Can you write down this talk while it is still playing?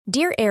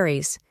Dear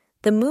Aries,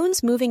 the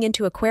moon's moving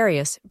into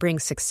Aquarius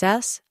brings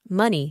success,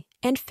 money,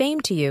 and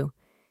fame to you.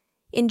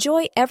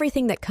 Enjoy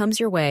everything that comes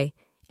your way,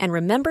 and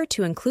remember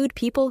to include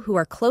people who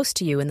are close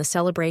to you in the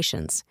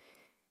celebrations.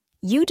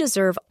 You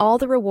deserve all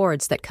the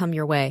rewards that come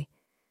your way.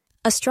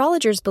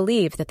 Astrologers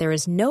believe that there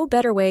is no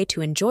better way to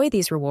enjoy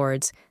these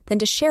rewards than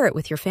to share it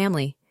with your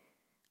family.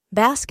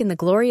 Bask in the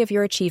glory of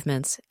your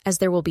achievements, as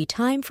there will be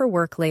time for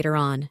work later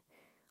on.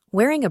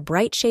 Wearing a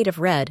bright shade of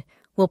red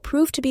will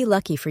prove to be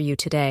lucky for you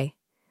today.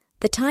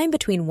 The time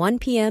between 1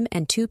 p.m.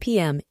 and 2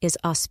 p.m. is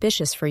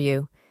auspicious for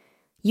you.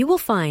 You will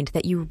find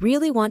that you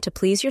really want to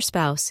please your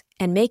spouse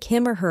and make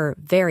him or her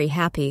very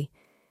happy.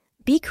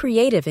 Be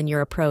creative in your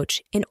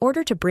approach in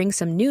order to bring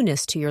some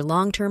newness to your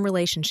long-term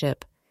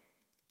relationship.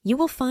 You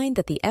will find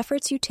that the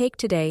efforts you take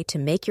today to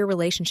make your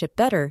relationship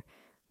better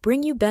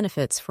bring you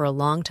benefits for a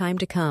long time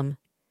to come.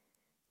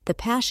 The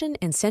passion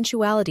and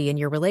sensuality in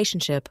your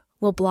relationship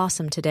will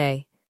blossom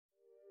today.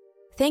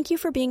 Thank you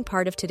for being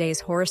part of today's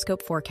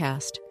horoscope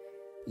forecast.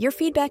 Your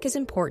feedback is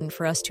important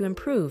for us to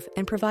improve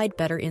and provide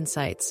better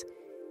insights.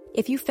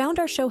 If you found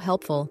our show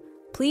helpful,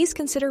 please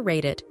consider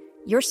rate it.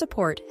 Your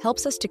support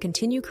helps us to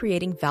continue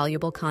creating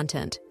valuable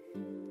content.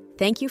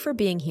 Thank you for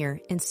being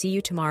here, and see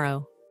you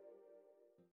tomorrow.